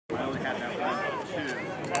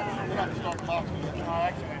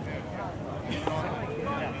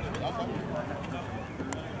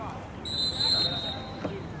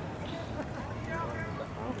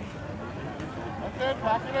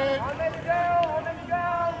Pack it in.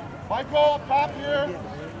 Michael, up top here.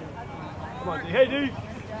 Come on, D. Hey, D.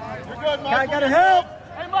 You're good, Michael. Gotta help.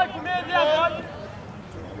 Hey, Mike, your man down, buddy.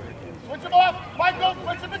 Switch him off. Michael,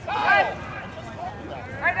 switch him to top.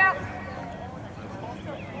 Right now.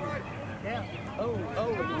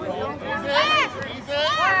 Easy.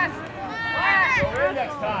 Go in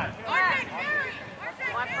next time.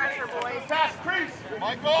 More pressure, boys. Pass, crease.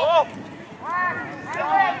 Michael.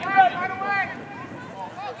 Right away.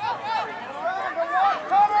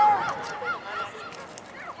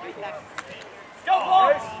 Go,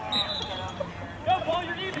 Paul. Go, Paul,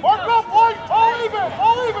 you're even. Marco, point. All even,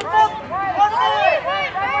 Mark.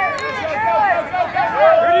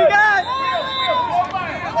 Who do you got?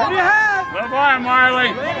 Who do you have? Go by him, Marley.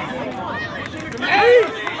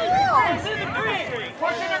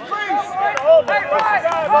 Pushing the crease.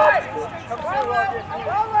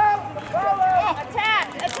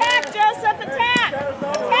 Attack, Joseph, attack!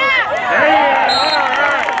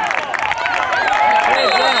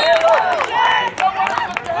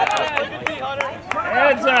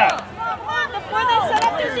 Heads up. Come on, before they set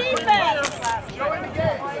up their defense! Show him the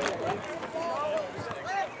game.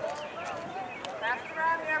 Pass it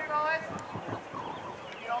around here, fellas.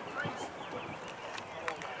 Get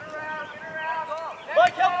around.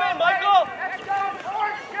 Mike, help me, Michael. Let's go,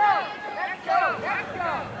 let's go!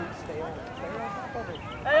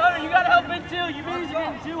 Hey, Hunter, you got to help in too. Your knees are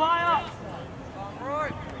getting too high up.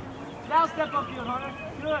 Now step up field, Hunter.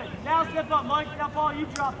 Good. Now step up, Mike. Now, Paul, you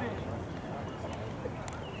drop in.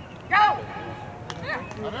 Go!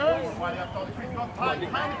 Come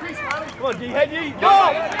Come on, D. Hey, D. Go!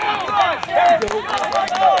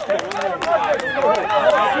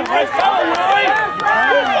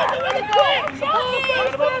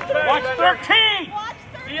 Watch 13.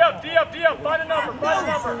 D up. Find a number. Hey,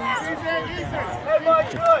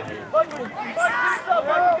 Mike, good. Mike, get us up.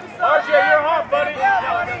 RJ, you're hot, buddy.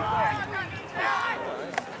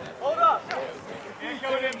 Hold up. Ain't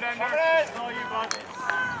coming in, Bender. It's all you, bud.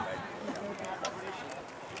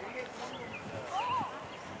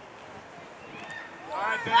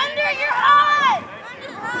 Under your high!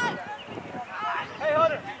 Hey,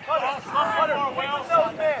 Hunter. Hunter. Pick with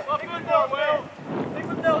those man. Pick with those man. Pick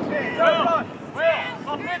with those man.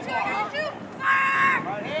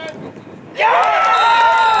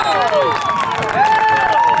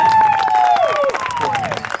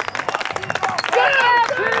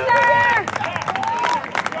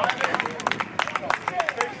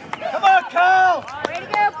 Come on, Kyle! Way to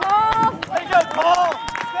go, Paul! Way to go, Paul!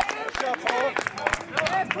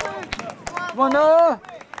 Come on, Noah!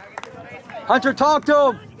 Hunter, talk to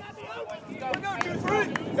him!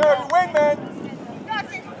 There, you win, man.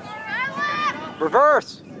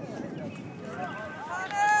 Reverse!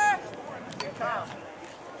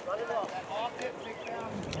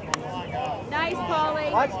 Nice,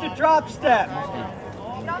 Paulie. Watch the drop step!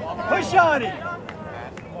 Push on it!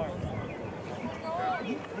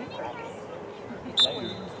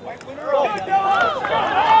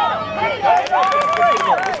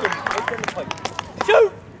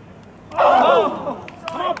 Shoot! Oh!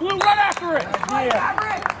 Come on, Blue, run after it.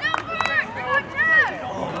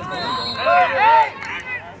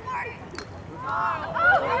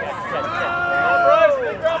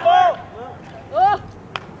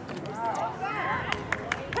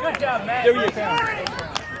 Good job, Matt. There you go.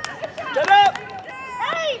 Get up.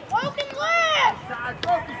 Hey, broken leg!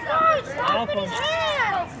 Stop in his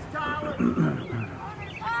hands!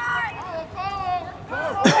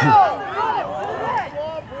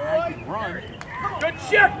 Good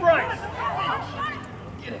check, Bryce.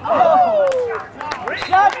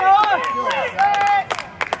 Shot, Noah!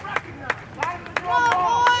 Come on,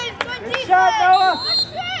 boys! Good defense! shot, Noah!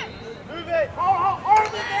 Move it. Hold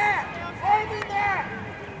it there. Hold it there.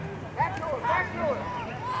 Back to it. Back to it.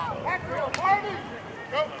 Back to it. Hold it.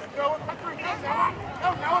 Go. Noah, cut through. Go, Noah. Go,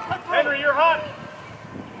 Noah, cut through. Henry, you're hot.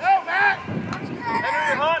 No, Matt. Henry,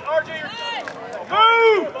 you're hot. RJ, you're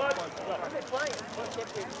move!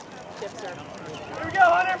 Here we go,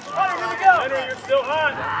 Hunter. Hunter, here we go. Henry, you're still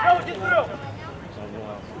hot. Go, get through.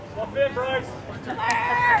 Up in, Bryce.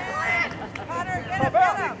 Hunter, get him, get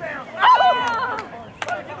him!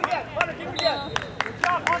 Hunter, keep again. Hunter, keep again. Good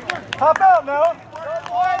job, Hunter. Pop out, Noah! Go,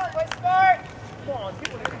 boys. Play smart. Come on.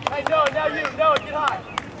 Hey, Noah, now you. Noah, get high.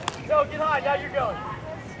 Noah, get high. Now you're going.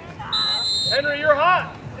 Henry, you're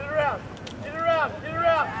hot. Get it around. Get it around. Get it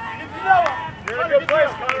around. Get to Noah. You're in a good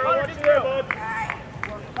place, Connor. I want you there, bud.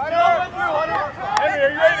 Go, Wiley,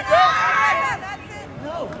 are you ready to go?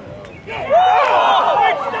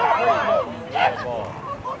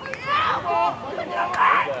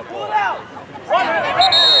 Pull it out. Run it.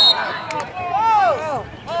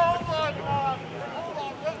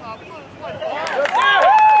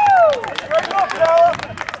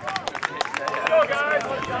 Go, guys.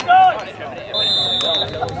 Let's go.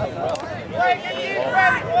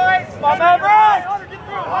 Ready, boys. Come on, Maverick.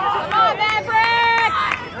 Come on, Maverick!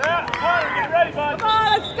 Yeah, Connor, get ready, bud. Come on,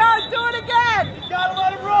 let's go, do it again! Gotta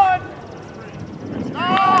let him run.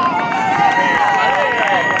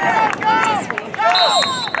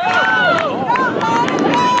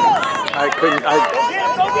 I couldn't.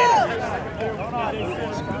 Go get him.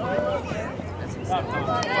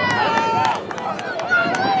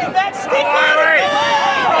 That stick Wiley!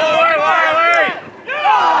 Wiley!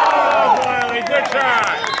 Oh, Wiley, good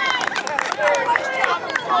shot.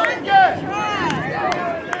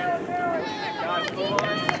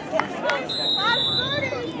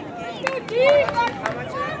 Too deep!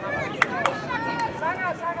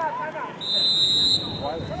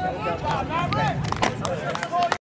 Maverick!